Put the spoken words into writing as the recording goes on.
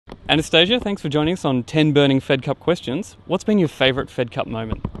Anastasia, thanks for joining us on 10 burning Fed Cup questions. What's been your favourite Fed Cup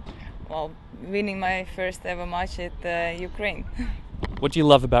moment? Well, winning my first ever match at Ukraine. What do you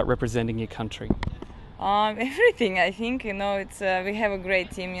love about representing your country? Everything. I think it's we have a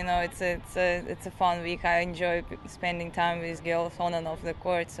great team. It's a fun week. I enjoy spending time with girls on and off the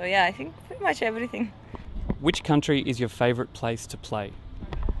court. So yeah, I think pretty much everything. Which country is your favourite place to play?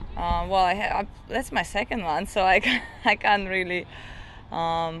 Well, that's my second one, so I can't really.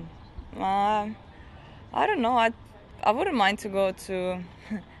 I don't know. I wouldn't mind to go to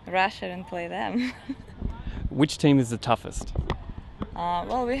Russia and play them. Which team is the toughest?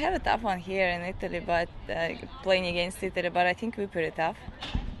 Well, we have a tough one here in Italy, but playing against Italy, but I think we're pretty tough.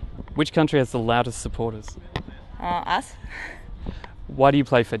 Which country has the loudest supporters? Us. Why do you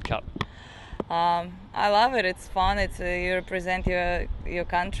play Fed Cup? I love it. It's fun. It's you represent your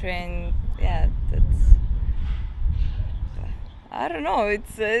country, and yeah, I don't know.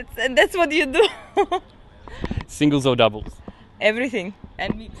 And that's what you do. Singles or doubles? Everything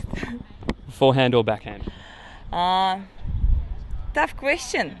and mixed. Forehand or backhand? Tough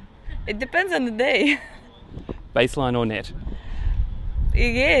question. It depends on the day. Baseline or net?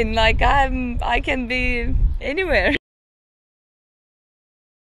 Again, I can be anywhere.